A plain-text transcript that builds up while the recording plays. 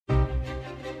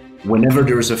Whenever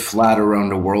there is a flood around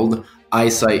the world,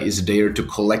 ICEYE is there to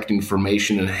collect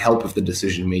information and help with the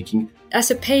decision making. As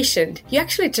a patient, you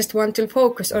actually just want to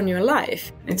focus on your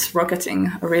life. It's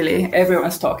rocketing, really.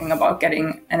 Everyone's talking about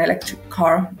getting an electric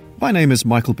car. My name is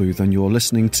Michael Booth and you're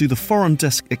listening to the Forum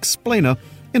Desk Explainer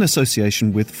in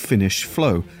association with Finnish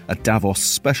Flow, a Davos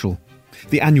special.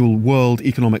 The annual World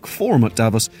Economic Forum at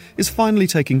Davos is finally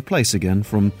taking place again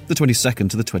from the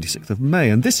 22nd to the 26th of May.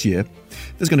 And this year,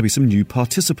 there's going to be some new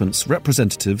participants,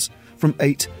 representatives from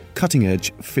 8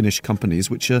 cutting-edge Finnish companies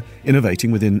which are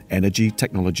innovating within energy,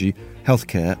 technology,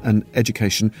 healthcare and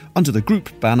education under the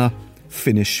group banner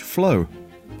Finnish Flow.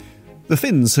 The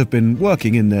Finns have been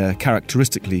working in their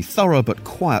characteristically thorough but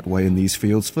quiet way in these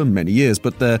fields for many years,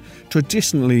 but their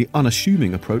traditionally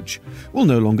unassuming approach will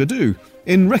no longer do.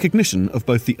 In recognition of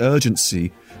both the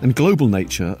urgency and global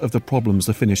nature of the problems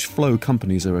the Finnish Flow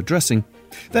companies are addressing,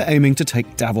 they're aiming to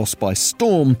take Davos by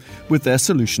storm with their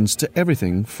solutions to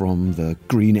everything from the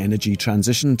green energy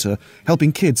transition to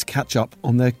helping kids catch up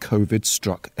on their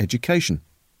COVID-struck education.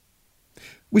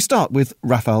 We start with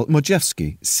Rafał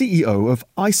Modrzewski, CEO of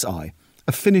ICEYE,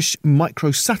 a Finnish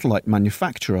microsatellite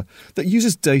manufacturer that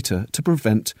uses data to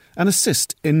prevent and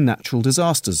assist in natural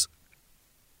disasters.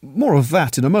 More of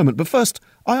that in a moment, but first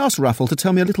I asked Rafał to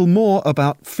tell me a little more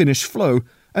about Finnish Flow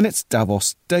and its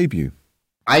Davos debut.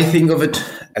 I think of it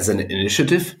as an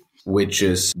initiative which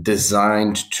is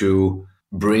designed to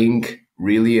bring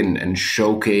really and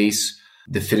showcase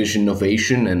the Finnish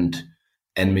innovation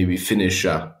and maybe Finnish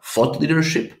thought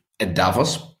leadership at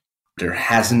Davos. There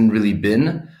hasn't really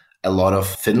been a lot of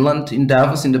Finland in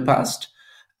Davos in the past,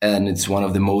 and it's one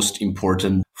of the most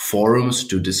important forums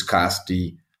to discuss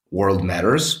the world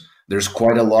matters. There's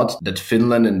quite a lot that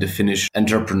Finland and the Finnish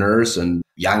entrepreneurs and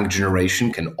young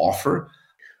generation can offer.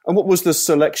 And what was the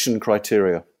selection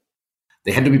criteria?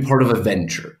 They had to be part of a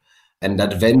venture, and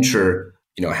that venture,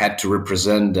 had to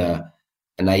represent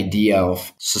an idea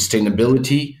of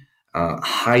sustainability, a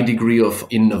high degree of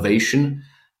innovation,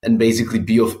 and basically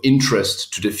be of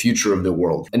interest to the future of the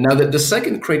world. And now that the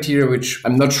second criteria, which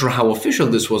I'm not sure how official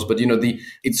this was, but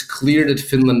it's clear that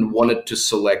Finland wanted to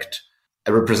select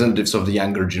representatives of the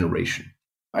younger generation.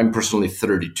 I'm personally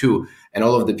 32, and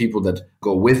all of the people that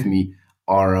go with me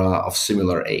are of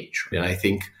similar age. And I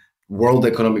think World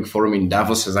Economic Forum in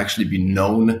Davos has actually been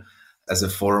known as a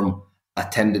forum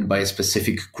attended by a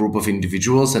specific group of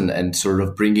individuals, and sort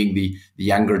of bringing the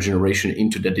younger generation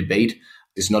into the debate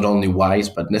is not only wise,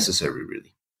 but necessary,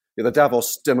 really. Yeah, the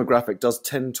Davos demographic does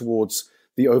tend towards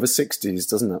the over 60s,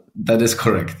 doesn't it? That is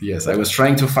correct, yes. I was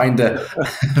trying to find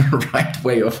the right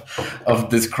way of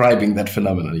describing that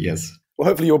phenomenon, yes. Well,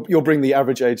 hopefully you'll bring the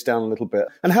average age down a little bit.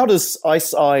 And how does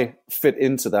ICEYE fit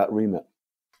into that remit?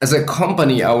 As a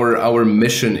company, our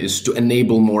mission is to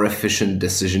enable more efficient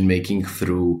decision-making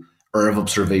through Earth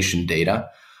observation data.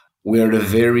 We are a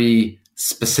very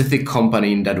specific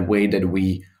company in that way that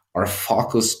we are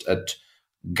focused at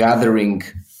gathering,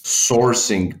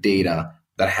 sourcing data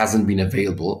that hasn't been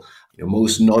available,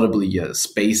 most notably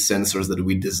space sensors that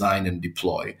we design and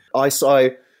deploy.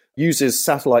 ICEYE uses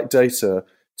satellite data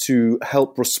to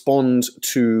help respond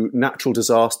to natural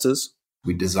disasters.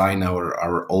 We design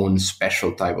our own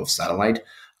special type of satellite.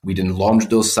 We then launch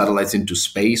those satellites into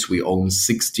space. We own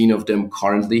 16 of them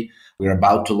currently. We're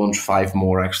about to launch 5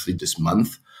 more actually this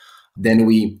month. Then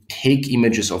we take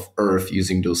images of Earth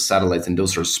using those satellites, and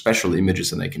those are special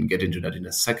images, and I can get into that in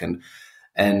a second.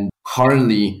 And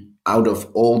currently, out of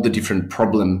all the different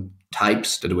problem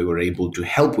types that we were able to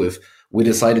help with, we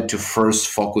decided to first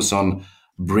focus on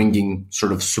bringing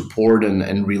sort of support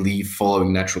and relief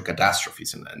following natural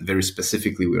catastrophes. And very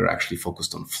specifically, we were actually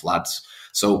focused on floods.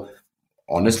 So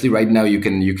honestly, right now, you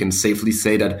can safely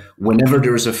say that whenever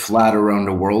there's a flood around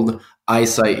the world,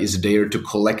 ICEYE is there to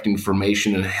collect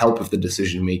information and help with the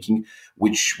decision making,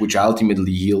 which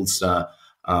ultimately yields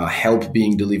help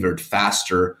being delivered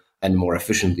faster and more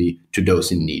efficiently to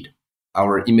those in need.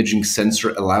 Our imaging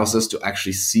sensor allows us to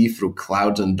actually see through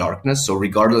clouds and darkness. So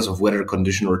regardless of weather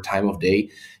condition or time of day,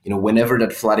 whenever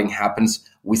that flooding happens,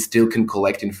 we still can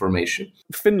collect information.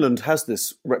 Finland has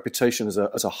this reputation as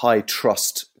a high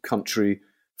trust country.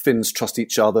 Finns trust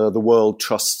each other. The world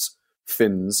trusts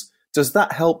Finns. Does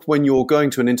that help when you're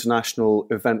going to an international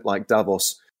event like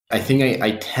Davos? I think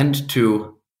I tend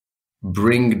to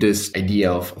bring this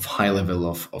idea of high level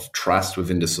of trust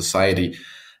within the society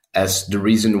as the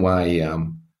reason why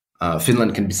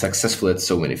Finland can be successful at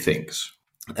so many things.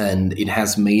 And it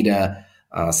has made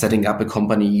setting up a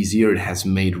company easier. It has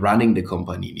made running the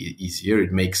company easier.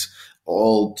 It makes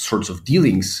all sorts of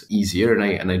dealings easier.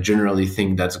 And I generally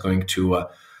think that's going to,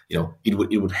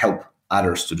 it would help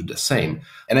others to do the same.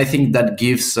 And I think that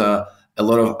gives a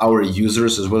lot of our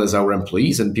users, as well as our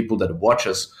employees and people that watch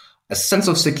us, a sense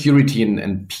of security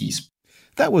and peace.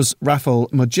 That was Rafał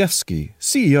Majewski,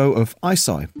 CEO of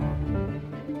ICEYE.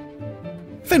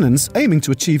 Finland's aiming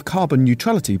to achieve carbon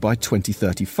neutrality by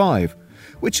 2035,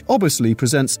 which obviously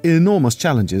presents enormous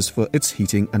challenges for its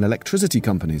heating and electricity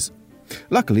companies.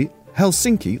 Luckily,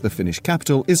 Helsinki, the Finnish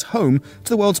capital, is home to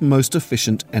the world's most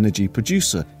efficient energy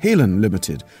producer, Helen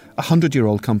Limited, a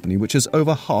 100-year-old company which has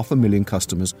over 500,000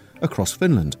 customers across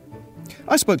Finland.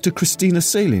 I spoke to Kristiina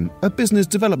Salin, a business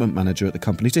development manager at the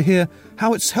company, to hear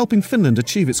how it's helping Finland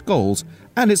achieve its goals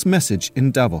and its message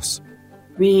in Davos.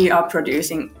 We are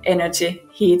producing energy,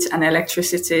 heat and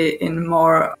electricity in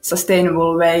more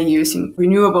sustainable way using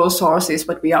renewable sources,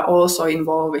 but we are also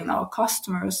involving our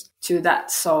customers to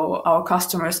that. So our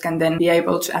customers can then be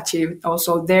able to achieve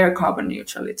also their carbon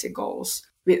neutrality goals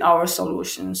with our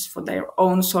solutions for their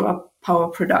own solar power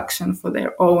production, for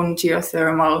their own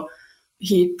geothermal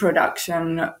heat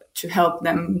production, to help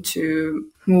them to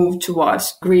move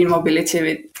towards green mobility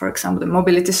with, for example, the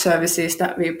mobility services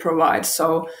that we provide.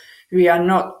 So we are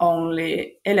not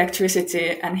only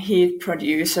electricity and heat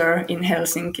producer in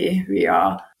Helsinki, we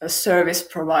are a service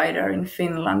provider in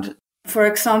Finland. For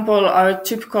example, our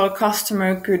typical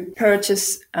customer could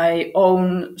purchase a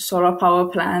own solar power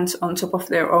plant on top of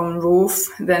their own roof.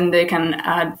 Then they can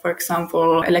add, for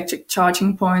example, electric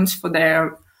charging points for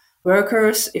their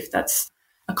workers, if that's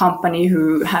a company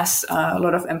who has a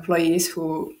lot of employees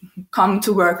who come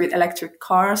to work with electric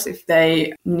cars. If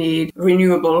they need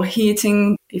renewable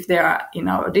heating, if they are in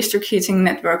our district heating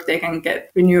network, they can get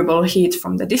renewable heat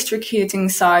from the district heating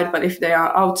side. But if they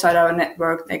are outside our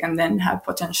network, they can then have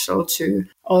potential to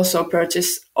also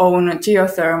purchase own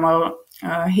geothermal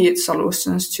heat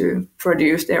solutions to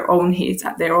produce their own heat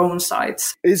at their own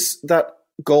sites. Is that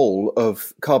goal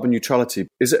of carbon neutrality,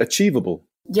 is it achievable?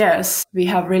 Yes, we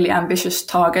have really ambitious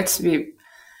targets. We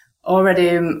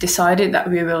already decided that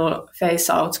we will phase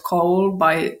out coal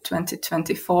by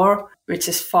 2024, which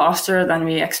is faster than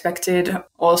we expected.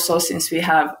 Also, since we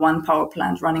have one power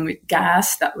plant running with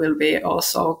gas, that will be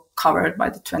also covered by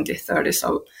the 2030.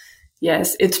 So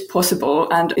yes, it's possible.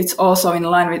 And it's also in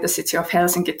line with the City of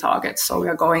Helsinki targets. So we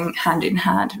are going hand in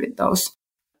hand with those.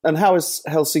 And how is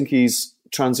Helsinki's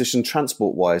transition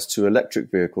transport-wise to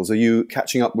electric vehicles? Are you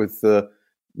catching up with the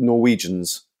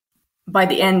Norwegians? By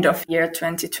the end of year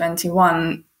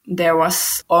 2021, there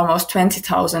was almost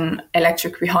 20,000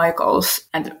 electric vehicles,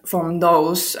 and from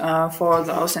those,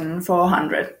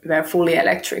 4,400 were fully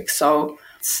electric. So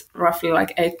it's roughly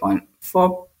like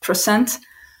 8.4%,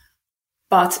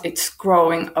 but it's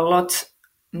growing a lot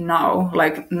now.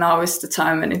 Like now is the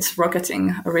time when it's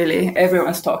rocketing. Really,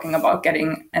 everyone's talking about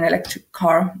getting an electric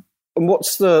car. And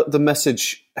what's the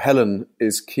message Helen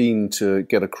is keen to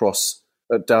get across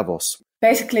at Davos?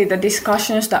 Basically, the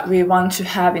discussions that we want to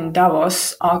have in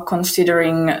Davos are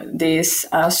considering these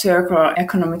circular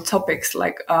economy topics,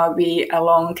 like we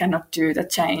alone cannot do the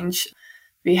change.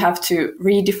 We have to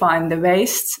redefine the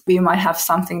waste. We might have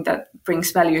something that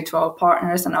brings value to our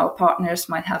partners, and our partners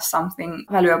might have something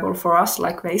valuable for us,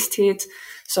 like waste heat.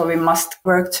 So we must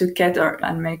work together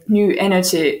and make new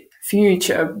energy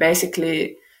future,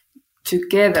 basically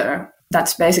together.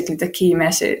 That's basically the key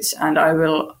message. And I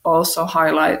will also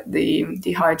highlight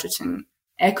the hydrogen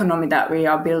economy that we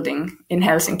are building in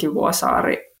Helsinki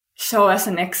Vuosaari. Show as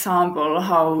an example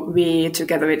how we,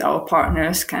 together with our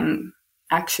partners, can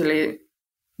actually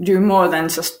do more than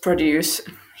just produce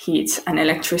heat and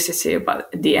electricity, but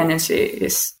the energy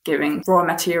is giving raw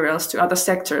materials to other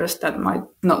sectors that might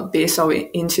not be so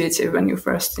intuitive when you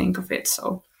first think of it.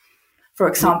 So, for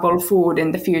example, food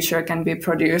in the future can be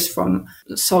produced from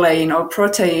solein or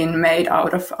protein made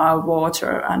out of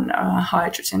water and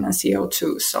hydrogen and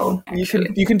CO2. So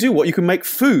you can do what? You can make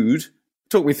food?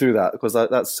 Talk me through that, because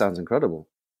that sounds incredible.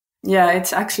 Yeah,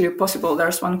 it's actually possible.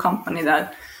 There's one company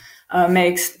that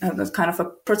makes that kind of a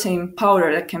protein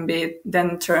powder that can be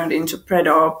then turned into bread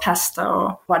or pasta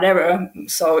or whatever.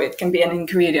 So it can be an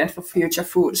ingredient for future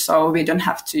food. So we don't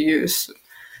have to use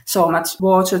so much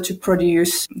water to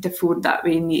produce the food that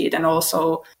we need. And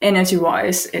also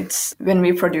energy-wise, it's when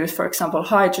we produce, for example,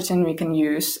 hydrogen, we can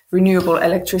use renewable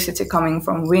electricity coming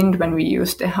from wind when we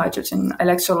use the hydrogen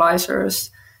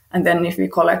electrolyzers. And then if we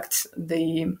collect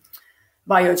the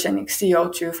biogenic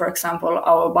CO2, for example,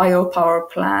 our biopower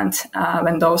plant,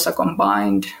 when those are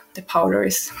combined, the powder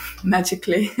is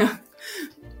magically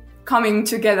coming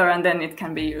together, and then it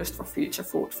can be used for future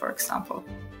food, for example.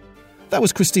 That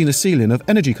was Kristiina Salin of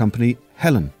energy company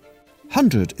Helen.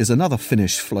 100 is another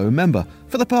Finnish Flow member.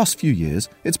 For the past few years,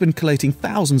 it's been collating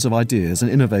thousands of ideas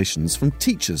and innovations from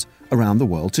teachers around the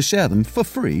world to share them for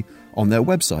free on their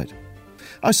website.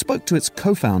 I spoke to its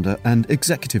co-founder and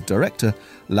executive director,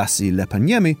 Lassi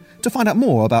Lepaniemi, to find out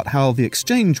more about how the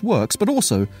exchange works, but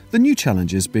also the new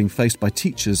challenges being faced by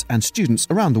teachers and students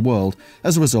around the world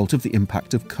as a result of the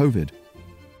impact of COVID.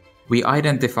 We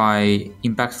identify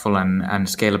impactful and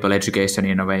scalable education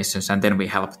innovations, and then we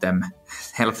help them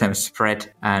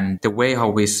spread. And the way how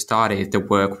we started the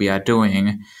work we are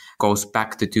doing goes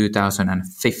back to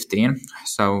 2015.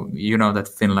 So you know that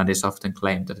Finland is often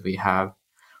claimed that we have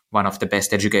one of the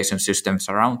best education systems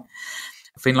around.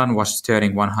 Finland was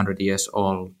turning 100 years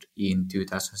old in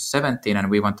 2017, and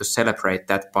we want to celebrate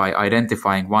that by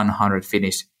identifying 100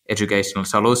 Finnish educational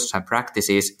solutions and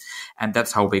practices. And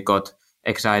that's how we got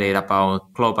excited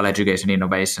about global education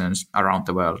innovations around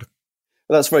the world.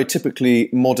 That's very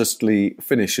typically modestly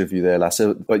Finnish of you there,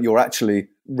 Lasse, but you're actually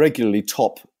regularly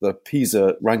top the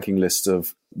PISA ranking list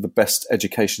of the best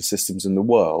education systems in the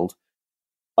world.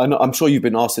 I'm sure you've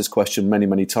been asked this question many,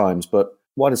 many times, but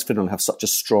why does Finland have such a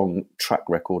strong track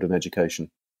record in education?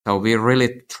 So we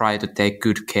really try to take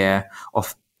good care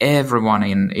of everyone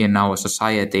in our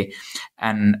society.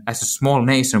 And as a small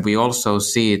nation, we also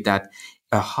see that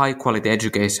a high quality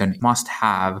education must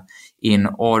have in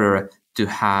order to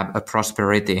have a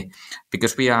prosperity,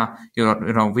 because we are,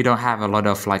 we don't have a lot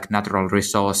of natural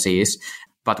resources,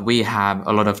 but we have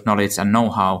a lot of knowledge and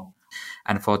know-how.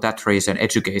 And for that reason,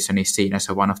 education is seen as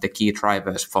one of the key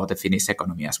drivers for the Finnish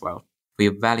economy as well. We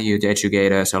value the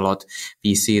educators a lot.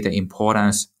 We see the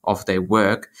importance of their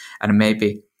work, and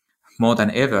maybe more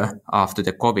than ever after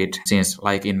the COVID, since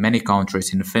in many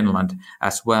countries in Finland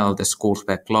as well, the schools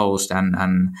were closed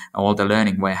and all the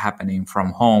learning were happening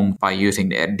from home by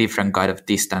using a different kind of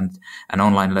distant and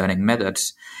online learning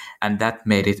methods. And that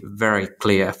made it very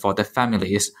clear for the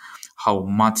families how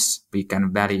much we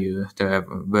can value the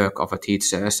work of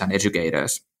teachers and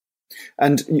educators.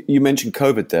 And you mentioned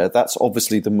COVID there. That's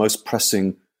obviously the most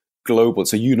pressing global,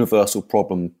 it's a universal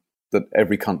problem that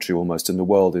every country almost in the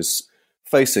world is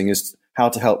facing, is how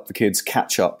to help the kids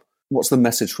catch up. What's the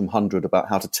message from 100 about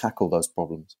how to tackle those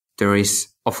problems? There is,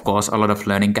 of course, a lot of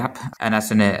learning gap. And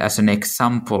as an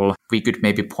example, we could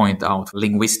maybe point out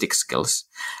linguistic skills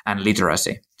and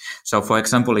literacy. So, for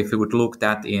example, if we would look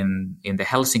that in the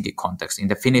Helsinki context, in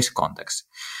the Finnish context,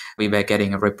 we were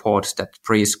getting reports that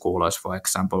preschoolers, for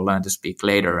example, learn to speak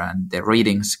later, and their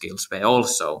reading skills were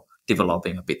also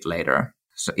developing a bit later.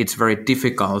 So it's very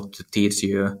difficult to teach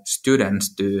your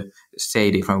students to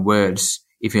say different words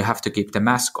if you have to keep the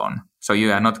mask on. So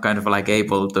you are not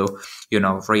able to,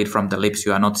 read from the lips.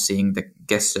 You are not seeing the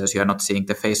gestures. You are not seeing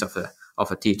the face of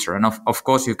a teacher. And of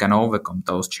course, you can overcome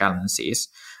those challenges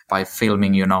by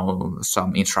filming,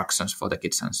 some instructions for the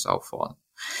kids and so forth.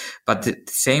 But at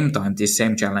the same time, these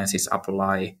same challenges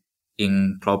apply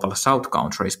in global south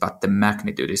countries, but the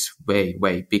magnitude is way,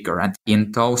 way bigger. And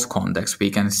in those contexts, we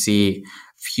can see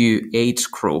few age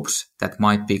groups that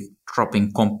might be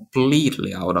dropping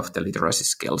completely out of the literacy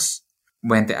skills.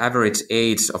 When the average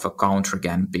age of a country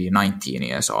can be 19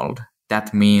 years old,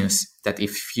 that means that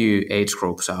if few age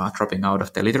groups are dropping out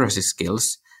of the literacy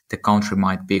skills, the country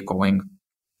might be going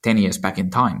 10 years back in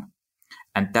time.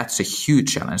 And that's a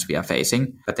huge challenge we are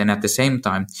facing. But then at the same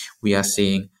time, we are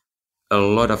seeing a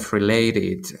lot of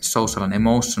related social and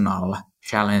emotional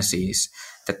challenges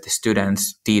that the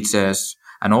students, teachers,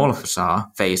 and all of us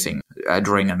are facing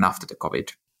during and after the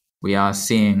COVID. We are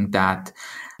seeing that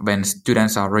when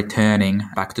students are returning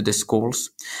back to the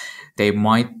schools, they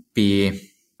might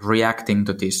be reacting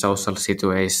to these social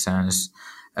situations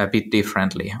a bit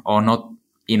differently, or not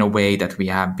in a way that we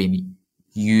have been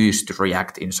used to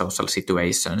react in social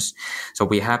situations. So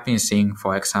we have been seeing,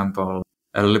 for example,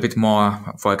 a little bit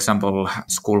more, for example,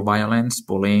 school violence,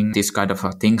 bullying, these kind of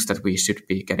things that we should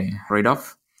be getting rid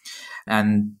of.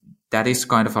 And that is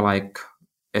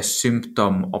a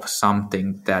symptom of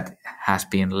something that has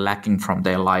been lacking from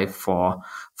their life for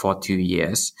 2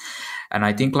 years. And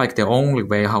I think the only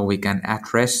way how we can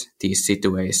address these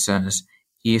situations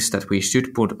is that we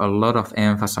should put a lot of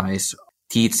emphasis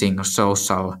teaching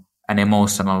social and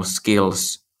emotional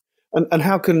skills. And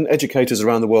how can educators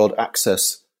around the world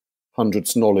access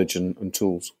 100's knowledge and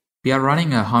tools? We are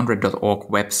running a 100.org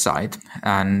website,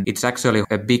 and it's actually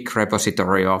a big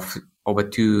repository of over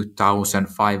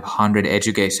 2,500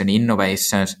 education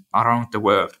innovations around the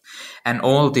world. And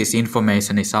all this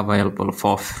information is available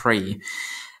for free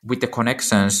with the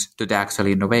connections to the actual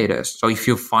innovators. So if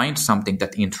you find something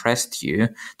that interests you,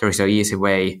 there is an easy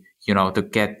way, to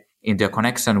get into a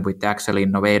connection with the actual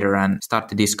innovator and start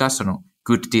the discussion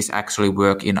could this actually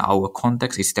work in our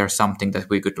context? Is there something that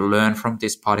we could learn from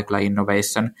this particular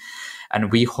innovation?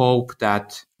 And we hope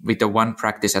that with the one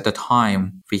practice at a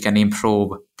time, we can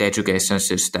improve the education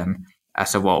system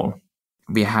as a whole.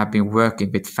 We have been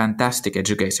working with fantastic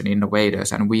education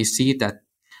innovators, and we see that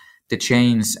the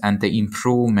change and the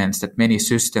improvements that many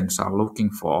systems are looking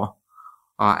for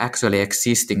are actually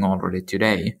existing already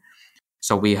today.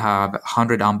 So we have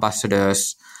 100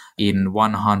 ambassadors in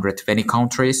 120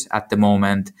 countries at the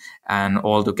moment, and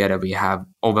altogether we have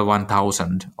over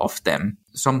 1,000 of them.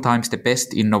 Sometimes the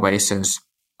best innovations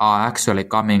are actually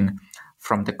coming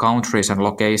from the countries and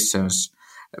locations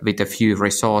with a few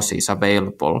resources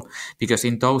available, because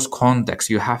in those contexts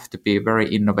you have to be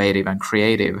very innovative and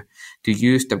creative to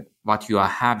use what you are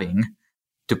having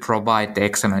to provide the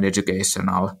excellent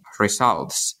educational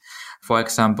results. For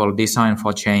example, Design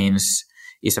for Change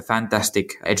is a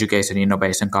fantastic education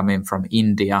innovation coming from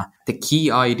India. The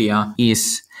key idea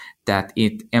is that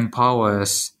it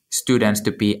empowers students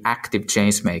to be active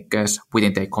change makers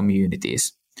within their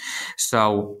communities.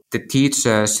 So the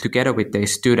teachers, together with their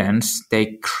students,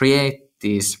 they create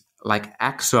these like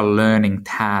actual learning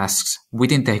tasks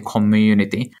within their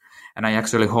community. And I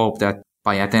actually hope that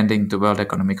by attending the World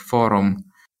Economic Forum,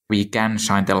 we can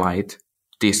shine the light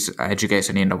these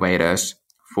education innovators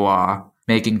who are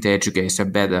making the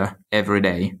education better every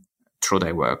day through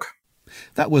their work.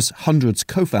 That was 100's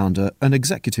co-founder and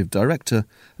executive director,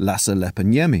 Lasse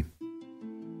Leppäniemi.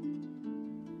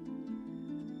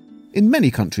 In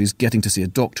many countries, getting to see a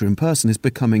doctor in person is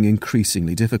becoming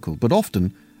increasingly difficult, but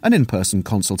often an in-person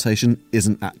consultation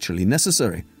isn't actually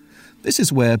necessary. This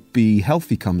is where Be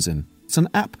Healthy comes in. It's an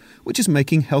app which is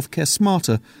making healthcare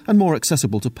smarter and more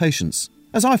accessible to patients,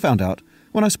 as I found out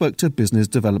when I spoke to Business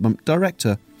Development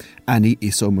Director Annie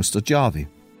Iso-Mustajavi.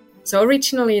 So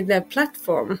originally the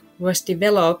platform was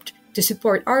developed to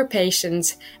support our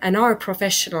patients and our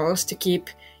professionals to keep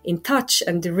in touch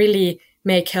and to really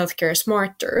make healthcare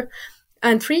smarter.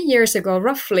 And 3 years ago,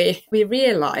 roughly, we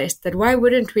realized that why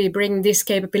wouldn't we bring this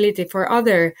capability for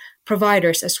other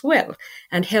providers as well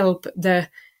and help the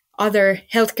other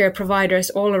healthcare providers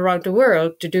all around the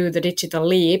world to do the digital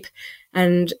leap.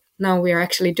 And now we are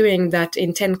actually doing that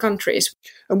in 10 countries.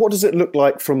 And what does it look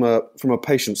like from a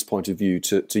patient's point of view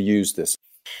to use this?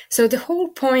 So the whole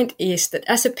point is that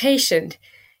as a patient,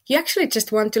 you actually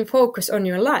just want to focus on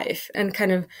your life and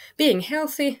kind of being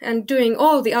healthy and doing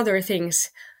all the other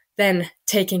things than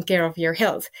taking care of your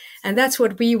health. And that's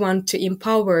what we want to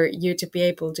empower you to be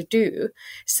able to do.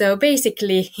 So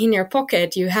basically, in your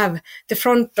pocket, you have the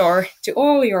front door to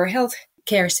all your health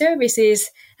care services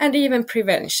and even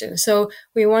prevention. So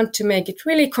we want to make it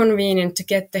really convenient to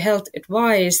get the health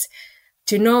advice,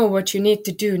 to know what you need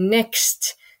to do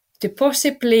next, to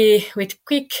possibly, with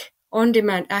quick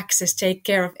on-demand access, take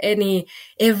care of any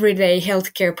everyday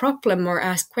healthcare problem or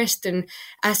ask question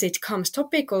as it comes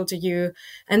topical to you.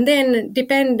 And then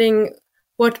depending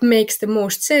what makes the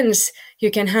most sense, you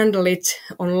can handle it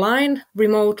online,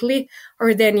 remotely,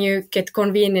 or then you get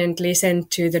conveniently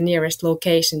sent to the nearest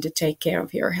location to take care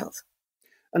of your health.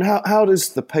 And how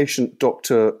does the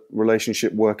patient-doctor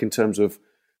relationship work in terms of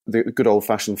the good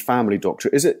old-fashioned family doctor?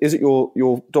 Is it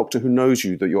your doctor who knows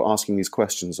you that you're asking these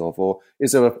questions of, or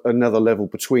is there another level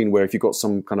between where if you've got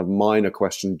some kind of minor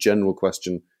question, general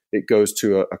question, it goes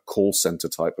to a call center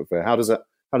type affair? How does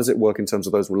it work in terms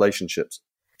of those relationships?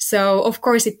 So, of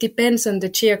course, it depends on the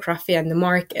geography and the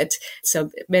market. So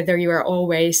whether you are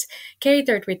always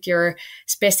catered with your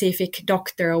specific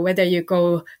doctor or whether you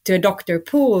go to a doctor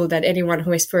pool that anyone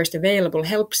who is first available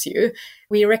helps you,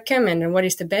 we recommend, and what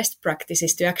is the best practice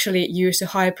is to actually use a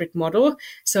hybrid model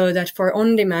so that for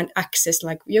on-demand access,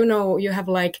 like, you have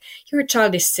like your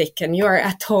child is sick and you are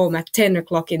at home at 10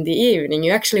 o'clock in the evening,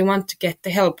 you actually want to get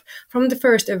the help from the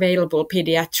first available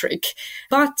pediatric.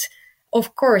 But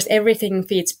of course, everything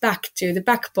feeds back to the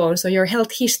backbone, so your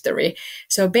health history.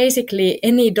 So basically,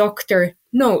 any doctor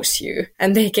knows you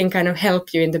and they can kind of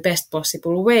help you in the best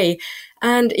possible way.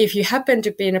 And if you happen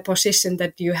to be in a position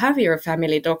that you have your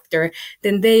family doctor,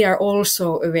 then they are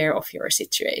also aware of your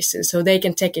situation. So they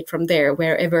can take it from there,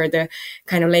 wherever the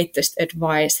kind of latest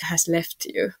advice has left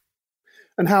you.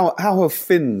 And how have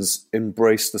Finns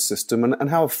embraced the system and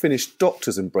how have Finnish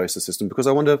doctors embraced the system? Because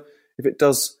I wonder if it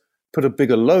does put a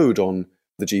bigger load on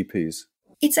the GPs.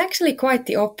 It's actually quite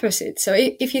the opposite. So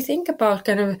if you think about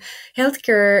kind of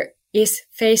healthcare is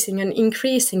facing an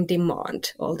increasing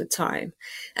demand all the time.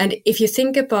 And if you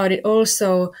think about it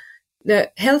also,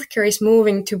 the healthcare is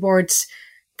moving towards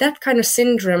that kind of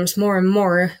syndromes more and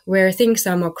more where things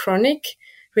are more chronic.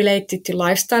 related to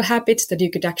lifestyle habits that you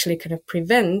could actually kind of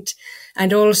prevent.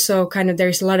 And also kind of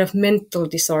there's a lot of mental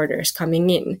disorders coming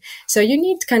in. So you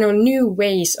need kind of new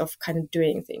ways of kind of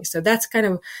doing things. So that's kind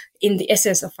of in the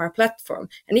essence of our platform.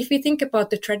 And if we think about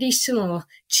the traditional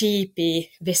GP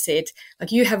visit,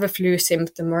 like you have a flu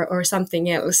symptom or something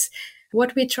else,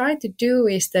 what we try to do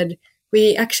is that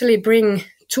we actually bring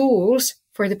tools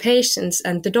for the patients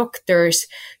and the doctors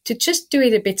to just do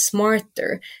it a bit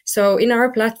smarter. So in our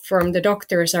platform, the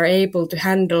doctors are able to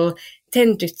handle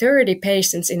 10 to 30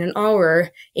 patients in an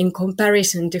hour in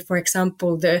comparison to, for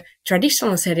example, the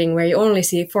traditional setting where you only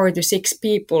see 4 to 6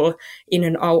 people in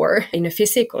an hour in a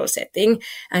physical setting.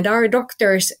 And our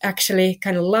doctors actually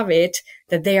kind of love it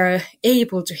that they are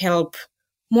able to help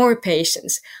more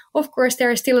patients. Of course, there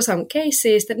are still some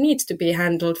cases that needs to be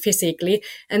handled physically,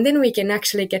 and then we can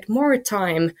actually get more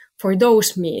time for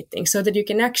those meetings so that you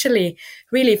can actually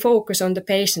really focus on the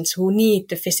patients who need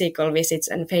the physical visits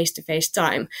and face-to-face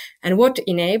time. And what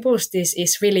enables this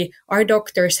is really our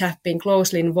doctors have been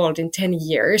closely involved in 10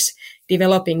 years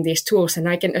developing these tools, and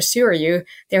I can assure you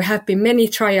there have been many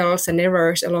trials and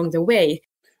errors along the way.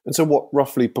 And so what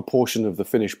roughly proportion of the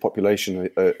Finnish population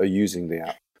are using the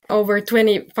app? Over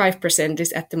 25%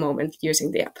 is at the moment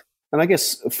using the app. And I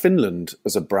guess Finland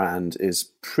as a brand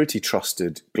is pretty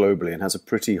trusted globally and has a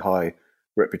pretty high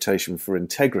reputation for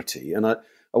integrity. And I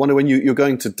wonder when you're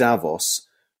going to Davos,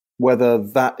 whether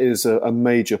that is a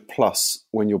major plus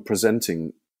when you're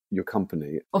presenting your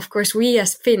company. Of course, we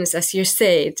as Finns, as you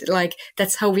said, like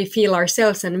that's how we feel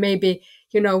ourselves. And maybe,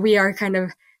 we are kind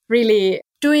of really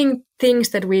doing things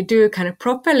that we do kind of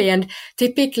properly. And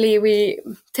typically we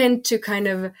tend to kind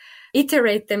of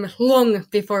iterate them long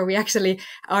before we actually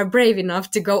are brave enough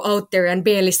to go out there and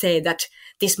barely say that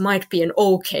this might be an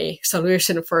okay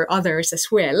solution for others as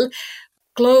well.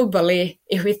 Globally,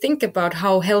 if we think about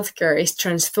how healthcare is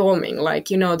transforming,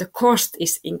 the cost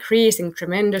is increasing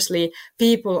tremendously,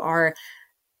 people are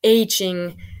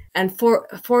aging, and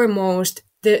foremost,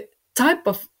 the type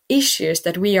of issues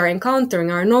that we are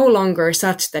encountering are no longer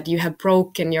such that you have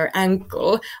broken your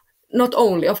ankle. Not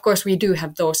only, of course, we do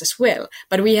have those as well,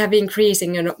 but we have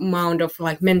increasing amount of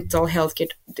mental health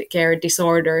care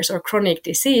disorders or chronic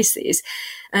diseases.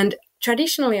 And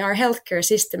traditionally, our healthcare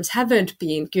systems haven't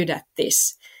been good at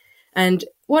this. And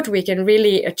what we can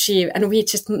really achieve, and we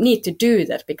just need to do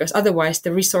that because otherwise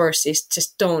the resources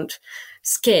just don't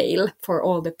scale for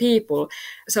all the people.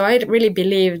 So I really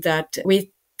believe that with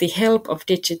the help of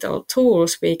digital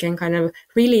tools, we can kind of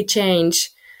really change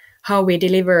how we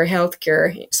deliver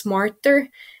healthcare smarter,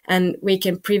 and we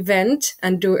can prevent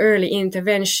and do early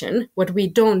intervention, what we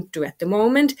don't do at the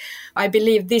moment. I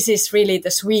believe this is really the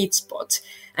sweet spot.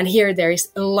 And here there is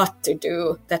a lot to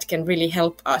do that can really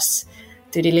help us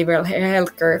to deliver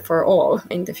healthcare for all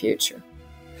in the future.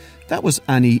 That was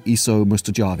Annie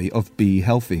Iso-Mustajärvi of Be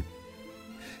Healthy.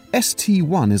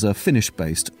 ST1 is a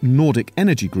Finnish-based Nordic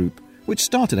energy group which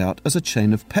started out as a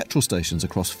chain of petrol stations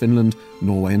across Finland,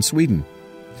 Norway and Sweden.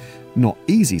 Not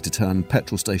easy to turn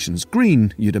petrol stations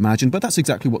green, you'd imagine, but that's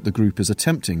exactly what the group is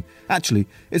attempting. Actually,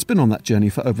 it's been on that journey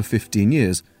for over 15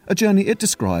 years, a journey it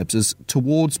describes as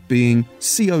towards being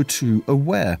CO2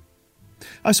 aware.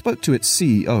 I spoke to its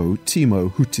CEO,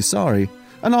 Timo Huhtasaari,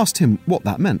 and asked him what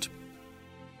that meant.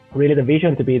 Really, the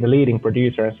vision to be the leading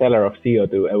producer and seller of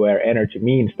CO2 aware energy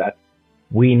means that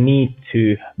we need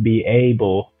to be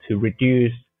able to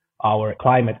reduce our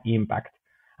climate impact,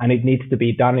 and it needs to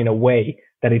be done in a way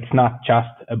that it's not just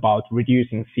about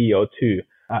reducing CO2,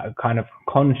 kind of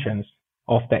conscience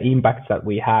of the impacts that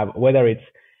we have, whether it's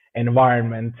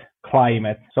environment,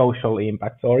 climate, social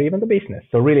impacts, or even the business.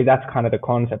 So really that's kind of the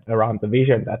concept around the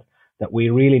vision that we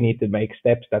really need to make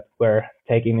steps that we're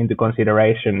taking into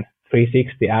consideration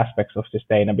 360 aspects of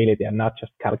sustainability and not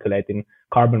just calculating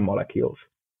carbon molecules.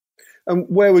 And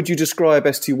where would you describe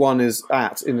ST1 is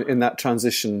at in that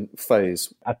transition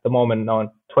phase? At the moment,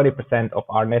 20% of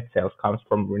our net sales comes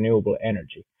from renewable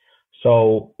energy.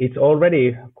 So it's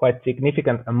already quite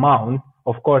significant amount.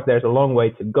 Of course, there's a long way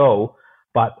to go,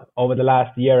 but over the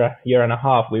last year and a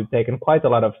half, we've taken quite a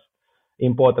lot of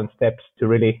important steps to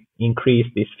really increase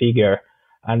this figure.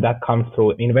 And that comes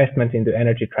through investments into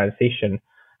energy transition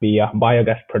via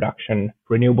biogas production,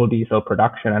 renewable diesel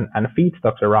production, and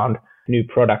feedstocks around new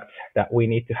products that we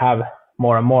need to have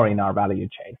more and more in our value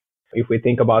chain. If we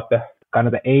think about the kind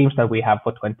of the aims that we have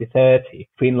for 2030,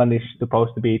 Finland is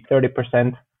supposed to be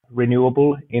 30%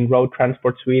 renewable. In road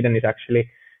transport, Sweden is actually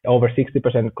over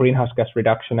 60% greenhouse gas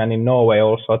reduction, and in Norway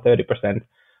also 30%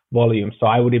 volume. So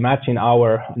I would imagine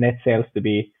our net sales to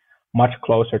be much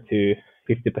closer to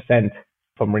 50%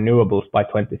 from renewables by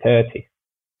 2030.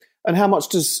 And how much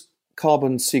does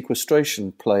carbon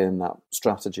sequestration play in that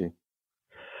strategy?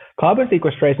 Carbon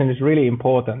sequestration is really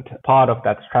important part of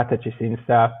that strategy, since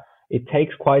it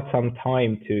takes quite some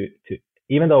time to,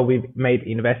 even though we've made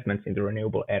investments into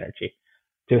renewable energy,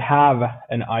 to have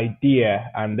an idea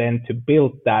and then to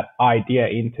build that idea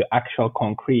into actual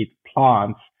concrete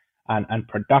plants and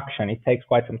production. It takes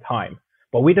quite some time,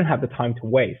 but we don't have the time to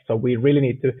waste. So we really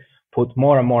need to put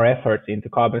more and more efforts into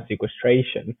carbon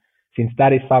sequestration, since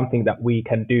that is something that we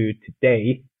can do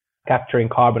today, capturing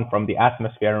carbon from the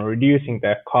atmosphere and reducing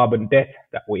the carbon debt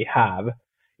that we have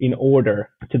in order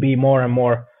to be more and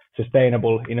more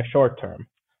sustainable in a short term.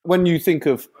 When you think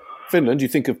of Finland, you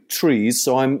think of trees.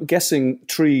 So I'm guessing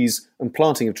trees and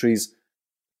planting of trees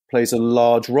plays a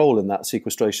large role in that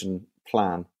sequestration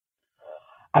plan.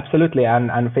 Absolutely,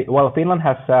 and Finland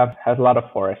has a lot of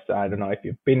forests. I don't know if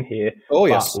you've been here. Oh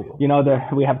yes. You know,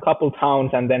 we have a couple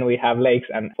towns and then we have lakes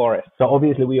and forests. So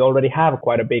obviously we already have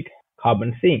quite a big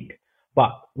carbon sink.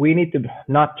 But we need to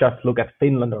not just look at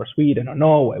Finland or Sweden or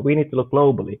Norway. We need to look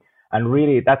globally, and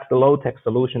really that's the low-tech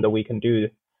solution that we can do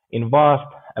in vast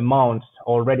amounts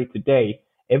already today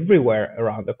everywhere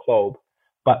around the globe.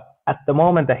 But at the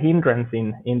moment, the hindrance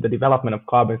in the development of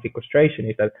carbon sequestration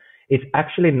is that it's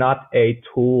actually not a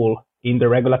tool in the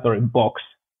regulatory box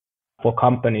for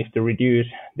companies to reduce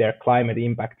their climate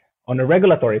impact on a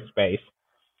regulatory space.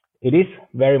 It is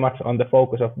very much on the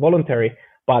focus of voluntary,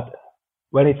 but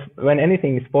when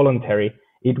anything is voluntary,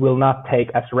 it will not take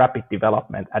as rapid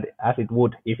development as it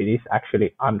would if it is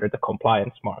actually under the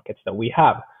compliance markets that we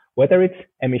have, whether it's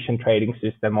emission trading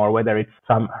system or whether it's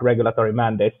some regulatory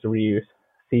mandates to reuse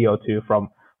CO2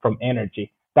 from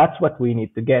energy. That's what we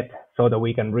need to get so that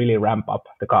we can really ramp up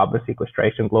the carbon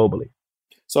sequestration globally.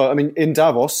 So, I mean, in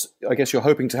Davos, I guess you're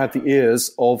hoping to have the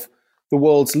ears of the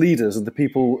world's leaders and the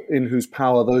people in whose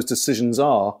power those decisions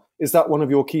are. Is that one of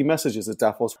your key messages at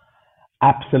Davos?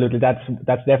 Absolutely.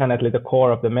 That's definitely the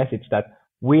core of the message, that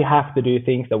we have to do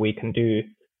things that we can do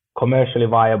commercially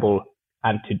viable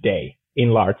and today in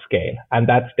large scale. And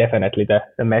that's definitely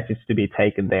the message to be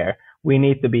taken there. We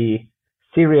need to be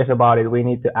serious about it. We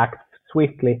need to act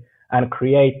swiftly and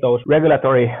create those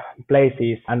regulatory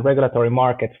places and regulatory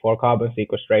markets for carbon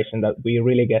sequestration, that we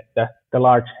really get the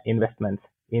large investments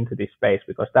into this space,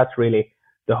 because that's really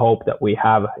the hope that we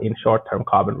have in short-term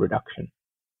carbon reduction.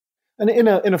 And in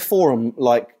a forum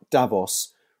like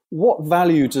Davos, what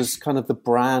value does kind of the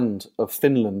brand of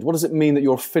Finland, what does it mean that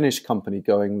you're a Finnish company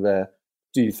going there,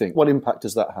 do you think? What impact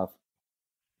does that have?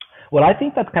 Well, I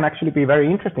think that can actually be very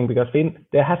interesting, because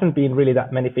there hasn't been really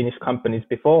that many Finnish companies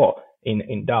before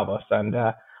in Davos.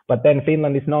 But then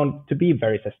Finland is known to be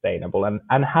very sustainable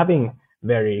and having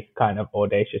very kind of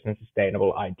audacious and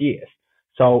sustainable ideas.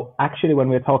 So actually, when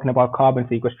we're talking about carbon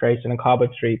sequestration and carbon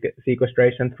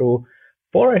sequestration through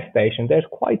forestation, there's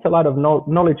quite a lot of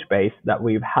knowledge base that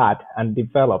we've had and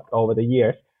developed over the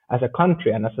years as a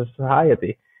country and as a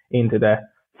society into the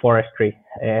forestry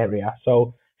area.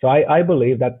 So I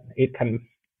believe that it can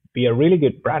be a really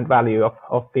good brand value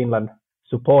of Finland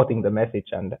supporting the message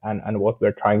and what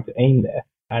we're trying to aim there.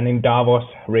 And in Davos,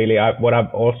 really, what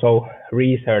I've also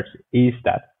researched is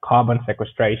that carbon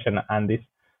sequestration and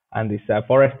this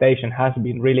forestation has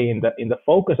been really in the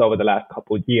focus over the last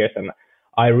couple of years, and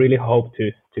I really hope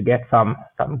to get some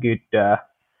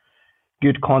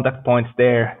good contact points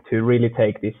there to really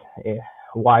take this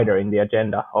wider in the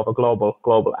agenda of a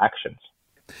global actions.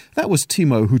 That was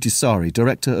Timo Huhtasaari,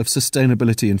 Director of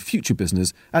Sustainability and Future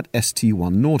Business at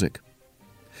ST1 Nordic.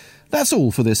 That's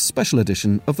all for this special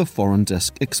edition of the Foreign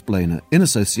Desk Explainer in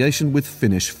association with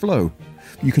Finnish Flow.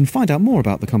 You can find out more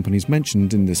about the companies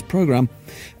mentioned in this programme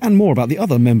and more about the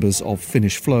other members of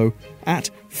Finnish Flow at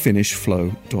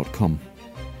finishflow.com.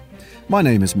 My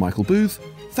name is Michael Booth.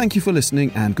 Thank you for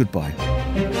listening and goodbye.